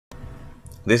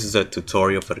This is a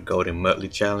tutorial for the Golden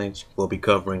Muttley Challenge. We'll be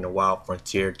covering the Wild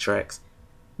Frontier tracks.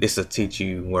 This will teach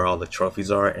you where all the trophies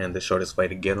are and the shortest way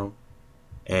to get them.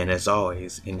 And as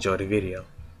always, enjoy the video.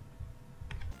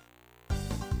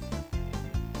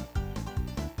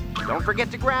 Don't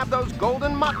forget to grab those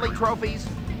Golden Muttley trophies.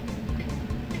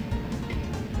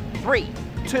 3,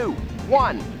 2,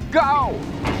 1, go!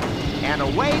 And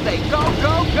away they go,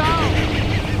 go,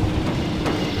 go!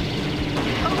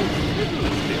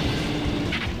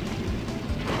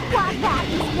 Why, that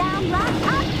is downright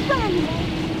unfriendly.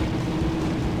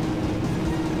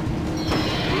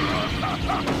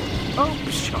 Oh,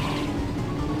 pshaw.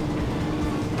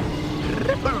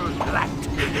 Ripple rat.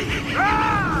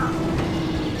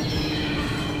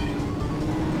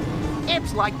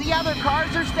 It's like the other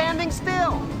cars are standing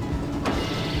still.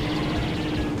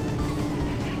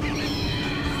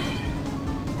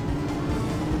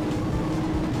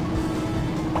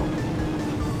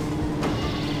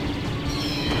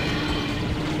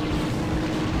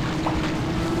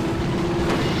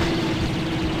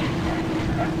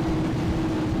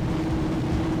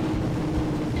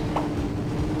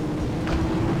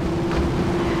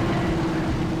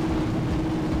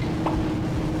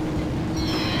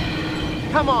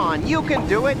 Come on, you can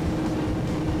do it.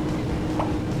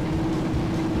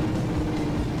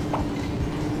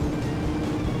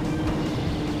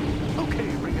 Okay,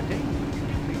 ring a ding.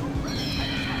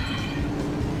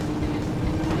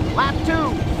 Lap 2.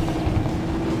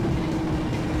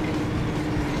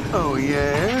 Oh,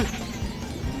 yeah?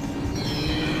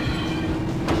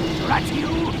 Drat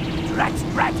you! Drat,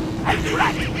 drat, and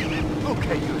drat!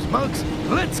 Okay, you smokes,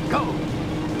 let's go!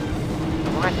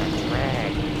 What a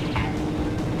drag.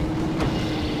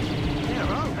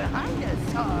 They're all behind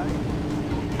us, Sarge.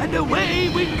 And away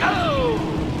we go!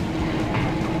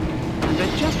 They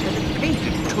just had it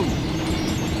painted too.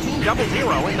 Team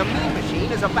 00 in the mean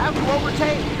machine is about to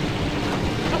overtake.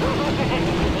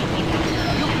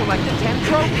 You collected 10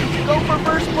 trophies. Go for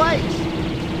first place.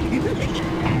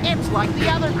 It's like the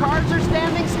other cars are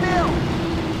standing still.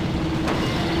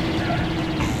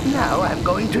 Now I'm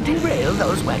going to derail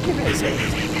those wacky racers.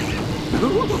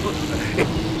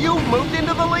 You've moved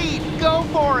into the lead. Go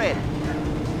for it.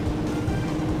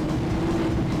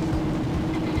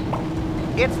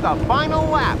 It's the final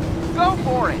lap. Go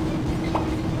for it.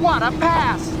 What a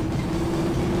pass.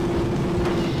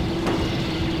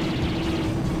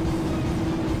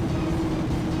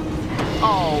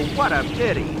 Oh, what a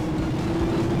pity.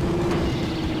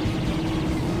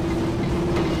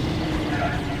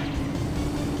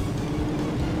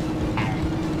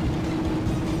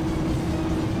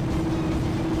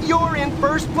 You're in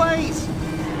first place.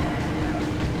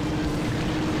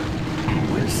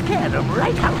 We'll scare them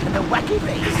right out in the wacky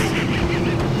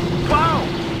race. Wow!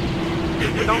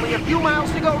 With only a few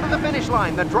miles to go to the finish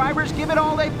line, the drivers give it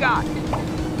all they've got.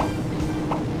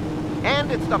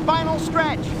 And it's the final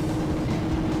stretch.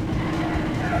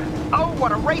 Oh,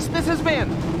 what a race this has been!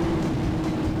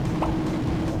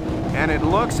 And it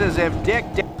looks as if Dick...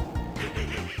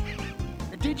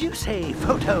 Did you say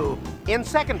photo? In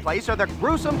second place are the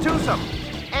Gruesome Twosome.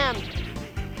 And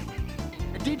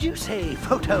Did you say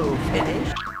photo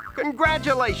finish?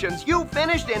 congratulations, you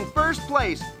finished in first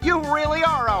place. You really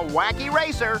are a wacky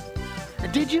racer.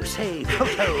 Did you say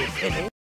photo finish?